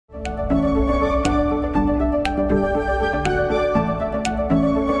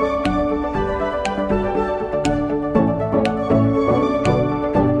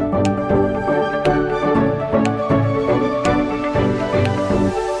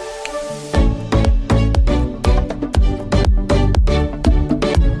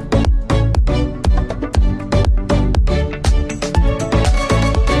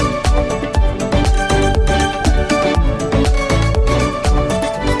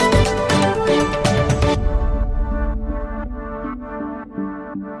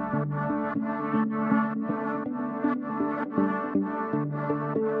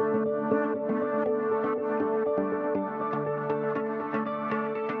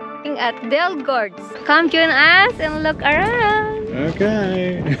At Del Gorge. Come join us and look around.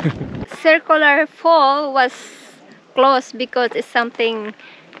 Okay. Circular fall was closed because it's something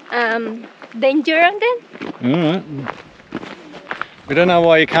danger on it. Alright. We don't know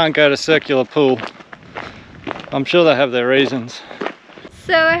why you can't go to circular pool. I'm sure they have their reasons.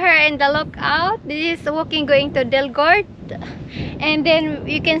 So we're here in the lookout. This is walking going to Del Gorge. And then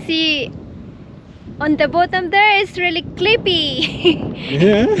you can see on the bottom there is really cliffy.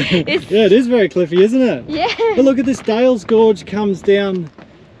 Yeah. Yeah, it is very cliffy, isn't it? Yeah. But look at this, Dale's Gorge comes down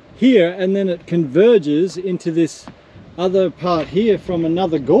here and then it converges into this other part here from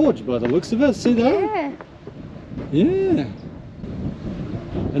another gorge by the looks of it. See that? Yeah. Yeah.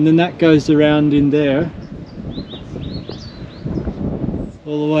 And then that goes around in there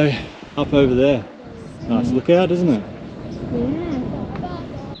all the way up over there. Nice lookout, isn't it? Yeah.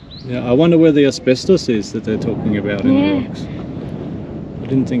 Yeah, I wonder where the asbestos is that they're talking about in the rocks. I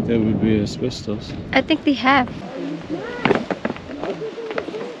didn't think there would be asbestos. I think they have.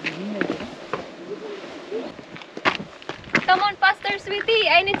 Come on, Pastor Sweetie,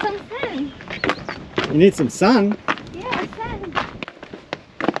 I need some sun. You need some sun? Yeah, sun.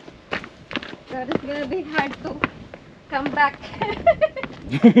 So it's gonna be hard to come back.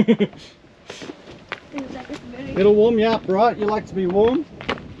 It'll warm you up, right? You like to be warm?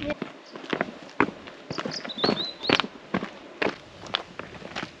 Yeah.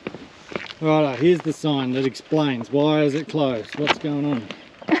 Right, here's the sign that explains why is it closed. What's going on?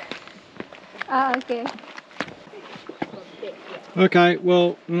 Ah, okay. Okay,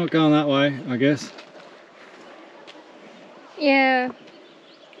 well, we're not going that way, I guess. Yeah.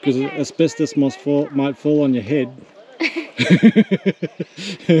 Because asbestos might fall on your head.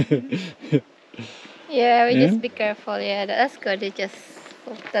 Yeah, we just be careful. Yeah, that's good. They just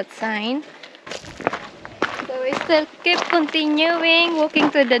put that sign. So we still keep continuing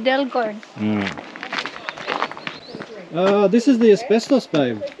walking to the Del Gorge. This is the asbestos,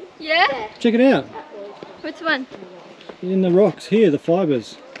 babe. Yeah? Check it out. Which one? In the rocks here, the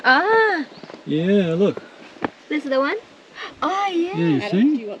fibres. Ah, Yeah, look. this is the one? Oh, yeah. Yeah, you see?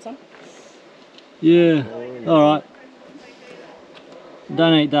 Do you want some? Yeah. Alright.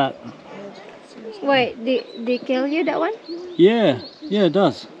 Don't eat that. Wait, they kill you, that one? Yeah. Yeah, it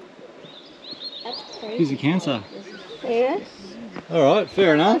does. Gives you cancer. Yeah. Alright,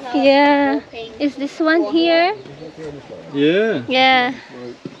 fair enough. Yeah. Is this one here? Yeah. Yeah.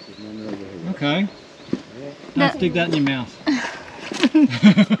 Okay. Don't stick that in your mouth.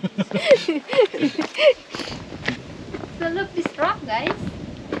 So look, this rock, guys.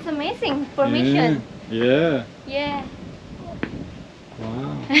 It's amazing formation. Yeah. Yeah.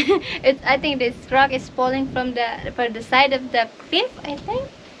 Wow. I think this rock is falling from the side of the cliff, I think.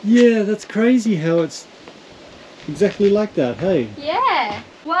 Yeah, that's crazy how it's exactly like that, hey? Yeah.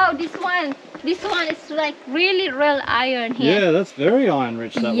 Wow, this one is like really real iron here. Yeah, that's very iron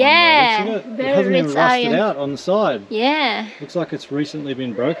rich, that Yeah, one. Look at it. very It hasn't even rich rusted iron. out on the side. Yeah. Looks like it's recently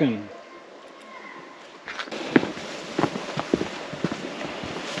been broken.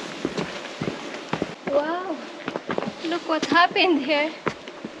 Wow. Look what happened here.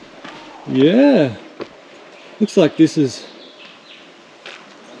 Yeah. Looks like this is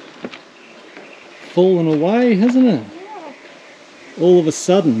fallen away, hasn't it? Yeah. All of a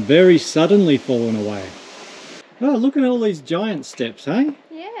sudden, very suddenly fallen away. Oh, look at all these giant steps, hey?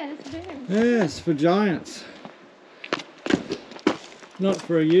 Yeah, it's big. Yes, for giants. Not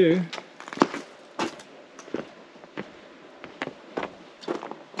for you.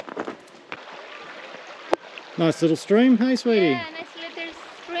 Nice little stream, hey sweetie? Yeah, nice little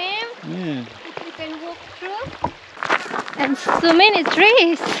stream. Yeah. That we can walk through. And so many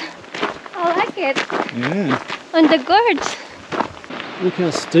trees. I like it. Yeah. On the gorge. Look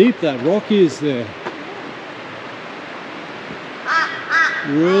how steep that rock is there.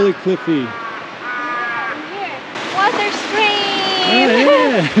 Really cliffy. Here. Water stream. Oh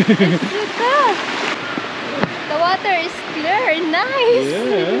yeah. Look up. The water is clear and nice.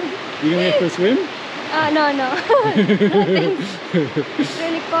 Yeah. You gonna go for a swim? No. No thanks. It's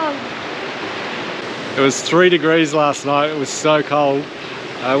really cold. It was 3 degrees last night. It was so cold.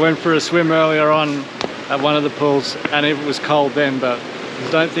 I went for a swim earlier on at one of the pools and it was cold then, but I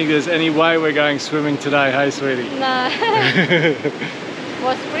don't think there's any way we're going swimming today, hey sweetie? Nah. It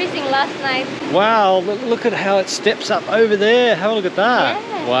was freezing last night. Wow, look at how it steps up over there. Have a look at that.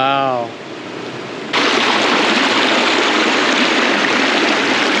 Yeah. Wow.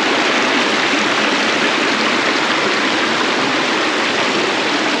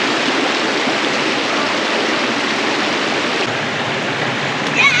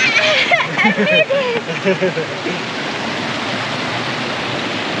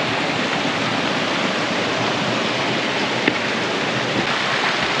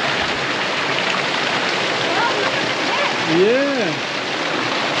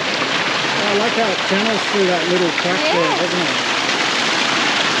 how it channels through that little crack there, doesn't it?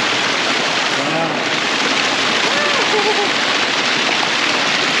 Wow.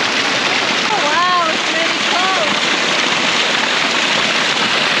 Oh, wow, it's really cold.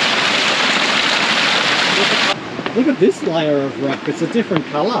 Look at this layer of rock. It's a different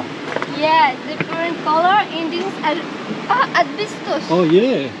colour. Yeah, different color. And this is asbestos. Oh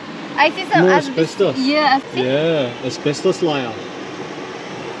yeah. I see some More asbestos. asbestos. Yeah. Yeah, asbestos layer.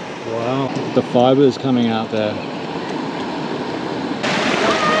 Wow. The fibres coming out there.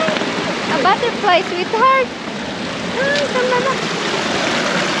 A butterfly, sweetheart. Hi, come mama.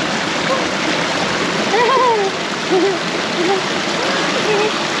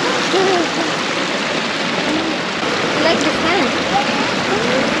 You like the sun?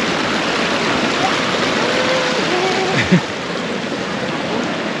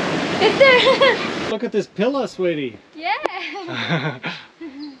 Is there? Look at this pillar, sweetie. Yeah.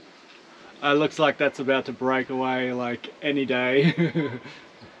 It looks like that's about to break away like any day.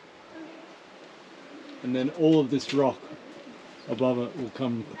 And then all of this rock above it will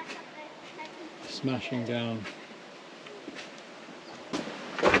come smashing down.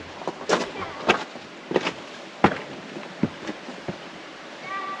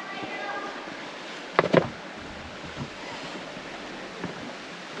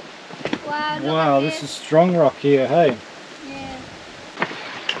 Wow, look Wow, at this is strong rock here, hey? Yeah.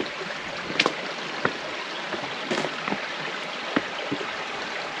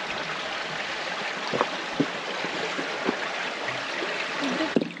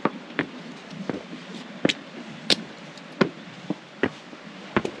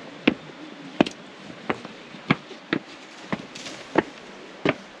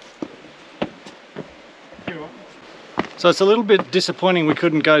 So it's a little bit disappointing we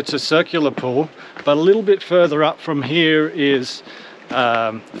couldn't go to Circular Pool, but a little bit further up from here is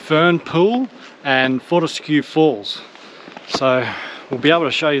Fern Pool and Fortescue Falls. So we'll be able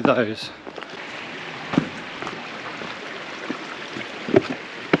to show you those.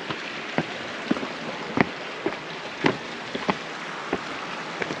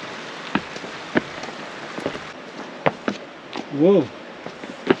 Whoa.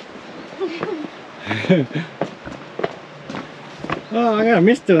 Oh, I'm gonna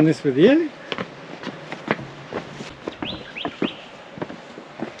miss doing this with you.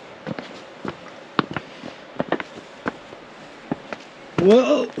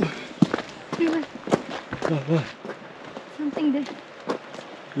 Whoa! What? Something there.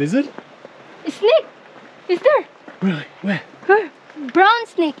 Lizard? A snake! Is there? Really? Where? Brown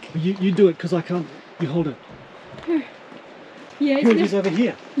snake. You do it because I can't. You hold it. Yeah, Here it is over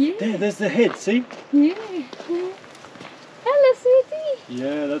here. Yeah. There's the head, see? Yeah. Hello, sweetie.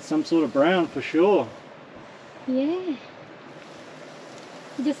 Yeah, that's some sort of brown for sure. Yeah.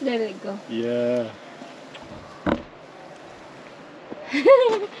 Just let it go. Yeah.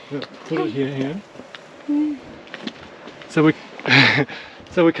 Put it here. So we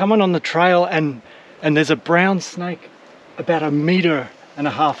so we're coming on the trail and there's a brown snake about 1.5 meters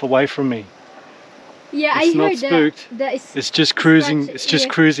away from me. Yeah, It's I not heard spooked. that is It's just cruising. scratch- It's just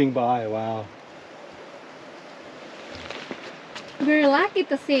yeah. cruising by. Wow. We're lucky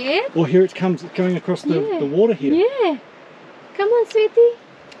to see it. Well, here it comes, going across the water here. Yeah. Come on, sweetie.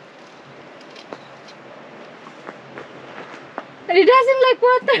 But it doesn't like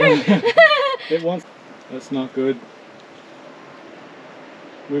water. It wants. That's not good.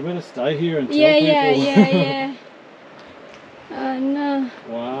 We better stay here and tell yeah, people. yeah. Oh no.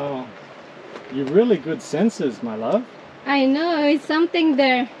 Wow. You're really good senses, my love. I know, it's something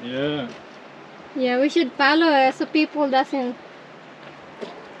there. Yeah. Yeah, we should follow it so people doesn't.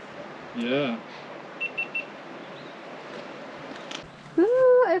 Yeah.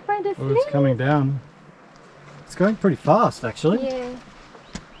 Ooh, I find a Oh, snake. it's coming down. It's going pretty fast, actually. Yeah.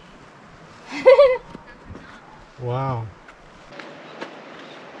 Wow.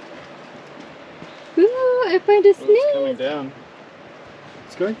 Ooh, I find a Oh, it's coming snake. down.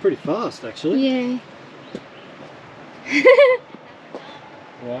 It's going pretty fast, actually. Yeah.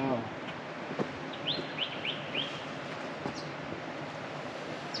 Wow.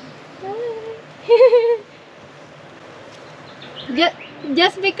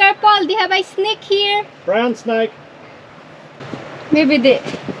 Just be careful, they have a snake here. Brown snake. Maybe they.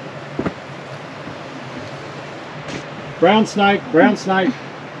 Brown snake. Brown snake.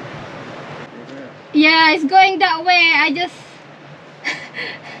 Yeah, it's going that way. I just.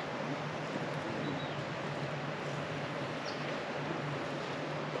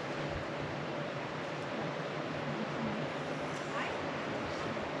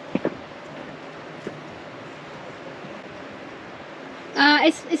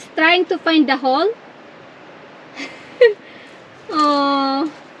 it's trying to find the hole.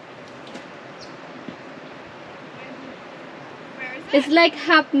 Oh, it's like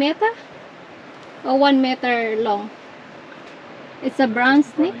half meter or 1 meter long. It's a brown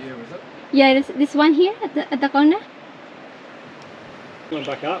snake. Yeah, this one here at the corner. Going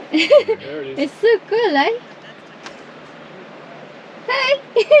back up. There it is. It's so cool, eh? Hi!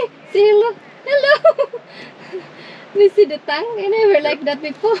 Say hello! Hello! We see the tongue. I never liked that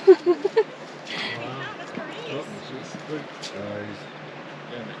before.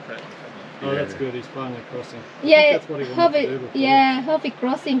 Oh, that's good. He's finally crossing. Yeah, that's what he wanted to do before. yeah, Hoppy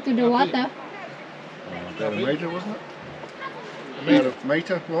crossing to the water. About a metre, wasn't it? About a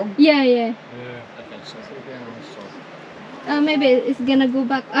metre long? Yeah. Yeah. Okay, so down on this side. Maybe it's gonna go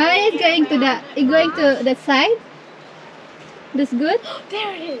back. It's going to that side. That's good.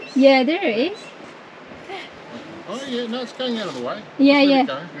 There it is. Yeah, there it is. Oh yeah, no, it's going out of the way. Yeah, Just let yeah. it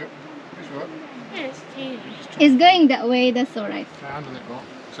go. Yep, that's right. There's two. It's going that way. That's all right. Under that rock.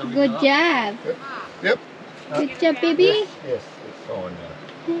 So we Good go up. job. Yep. Good job, baby. Yes, it's fine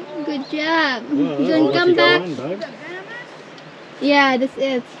now. Good job. Well, You don't I'll come let you go back. on, babe. Yeah, that's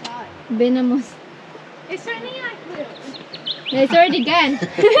it. Venomous. It's only like little. Yeah, it's already gone.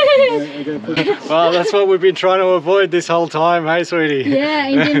 Well, that's what we've been trying to avoid this whole time, hey, sweetie? Yeah,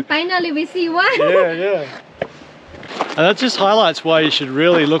 and then finally we see one. Yeah. And that just highlights why you should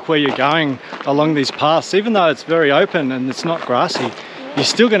really look where you're going along these paths. Even though it's very open and it's not grassy, you're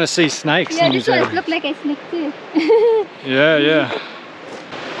still going to see snakes Yeah, in this these one areas. looks like a snake too. Yeah.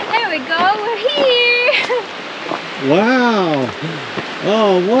 There we go, we're here. Wow.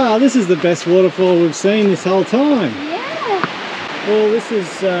 Oh, wow, this is the best waterfall we've seen this whole time. Yeah. Well, this is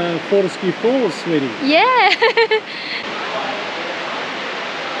Fortescue Falls, sweetie. Yeah.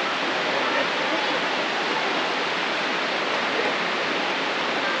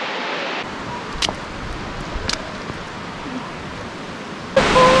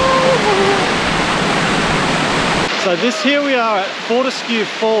 So here we are at Fortescue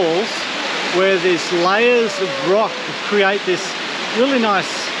Falls, where these layers of rock create this really nice,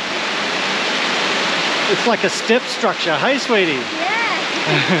 it's like a step structure, hey sweetie?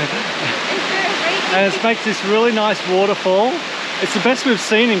 Yeah. And it makes this really nice waterfall. It's the best we've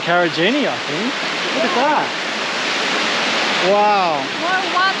seen in Karajini, I think. Look at that. Wow. More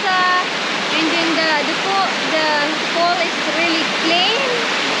water, and then the pool is really clean.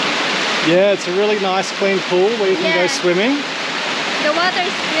 Yeah, it's a really nice clean pool where you can go Yeah. swimming. The water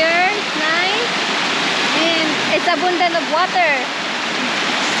is clear, it's nice, and it's abundant of water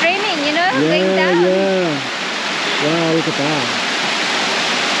streaming, you know, going down. Yeah. Wow, look at that.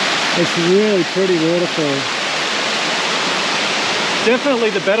 It's really pretty waterfall.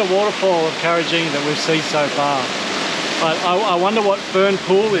 Definitely the better waterfall of Karajini that we've seen so far. But I wonder what Fern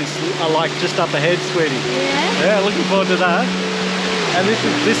Pool is like just up ahead, sweetie. Yeah. Yeah, looking forward to that. And this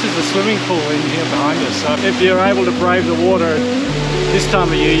is the swimming pool in here behind us. So if you're able to brave the water this time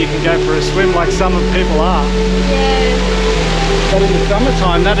of year, you can go for a swim like some people are. Yeah. But in the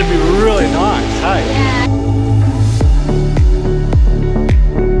summertime, that'd be really nice, hey? Yeah.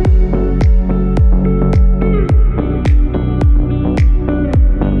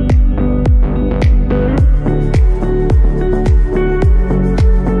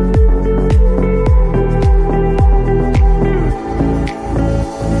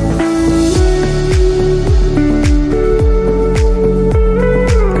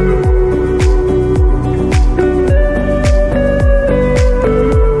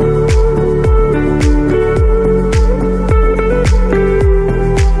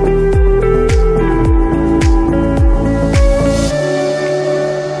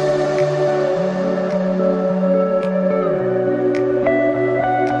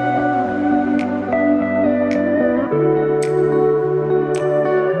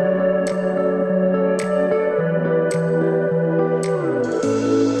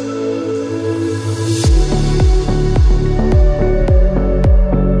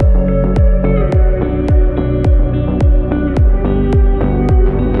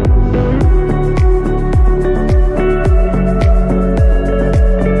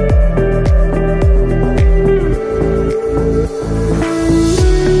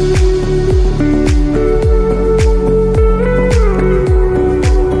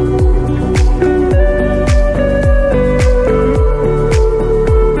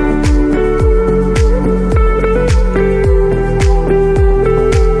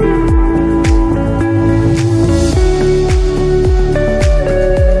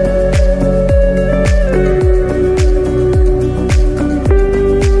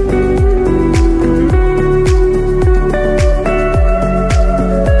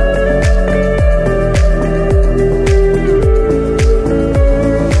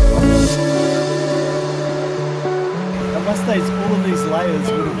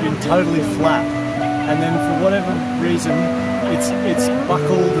 totally flat, and then for whatever reason it's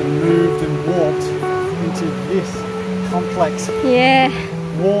buckled and moved and warped into this complex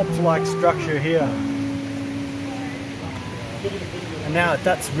warp-like structure here. And now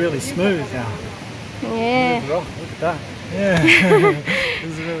that's really smooth now. Yeah. Look at that. Yeah. This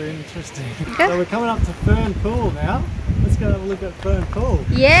is really interesting. So we're coming up to Fern Pool now. Let's go have a look at Fern Pool.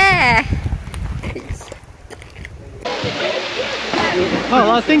 Yeah.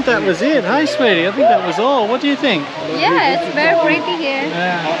 Well, I think that was it. Hey, sweetie, I think that was all. What do you think? Yeah, it's very pretty here.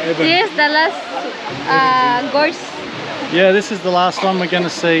 Yeah. This is the last gorge. Yeah, this is the last one we're going to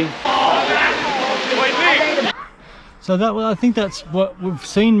see. So that, I think that's what we've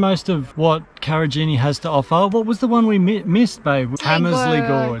seen most of what Karijini has to offer. What was the one we missed, babe? Hammersley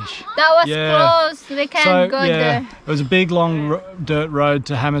Gorge. That was close. We can't go there. It was a big long dirt road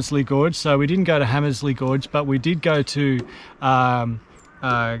to Hammersley Gorge, so we didn't go to Hammersley Gorge, but we did go to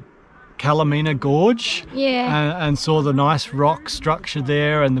Kalamina Gorge, and saw the nice rock structure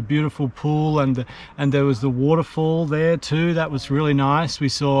there and the beautiful pool, and there was the waterfall there too. That was really nice. We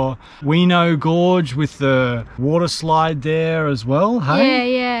saw Weeno Gorge with the water slide there as well.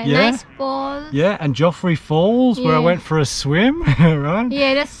 Hey? Yeah. Nice falls. Yeah, and Joffrey Falls where I went for a swim. Right?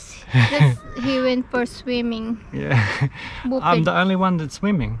 Yeah, that's he went for swimming. Yeah. I'm the only one that's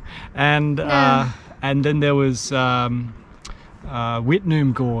swimming, and then there was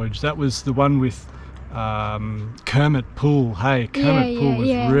Whitnoom Gorge. That was the one with Kermit Pool. Hey, Kermit Pool was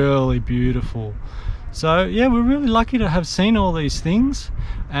really beautiful. So yeah, we're really lucky to have seen all these things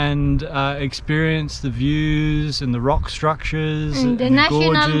and experienced the views and the rock structures and the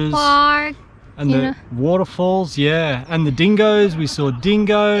gorges, national park and the waterfalls. Yeah, and the dingoes. We saw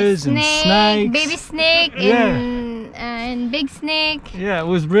dingoes and snakes, baby snake, and big snake. Yeah, it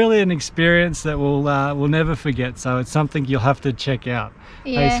was really an experience that we'll never forget. So it's something you'll have to check out.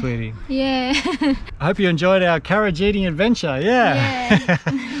 Yeah. Hey, sweetie. Yeah. I hope you enjoyed our Karijini adventure. Yeah.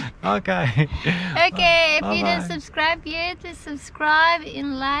 Okay. Okay. If you don't subscribe yet, please subscribe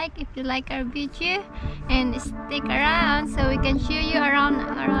and like if you like our video, and stick around so we can show you around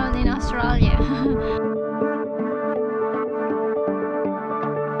in Australia.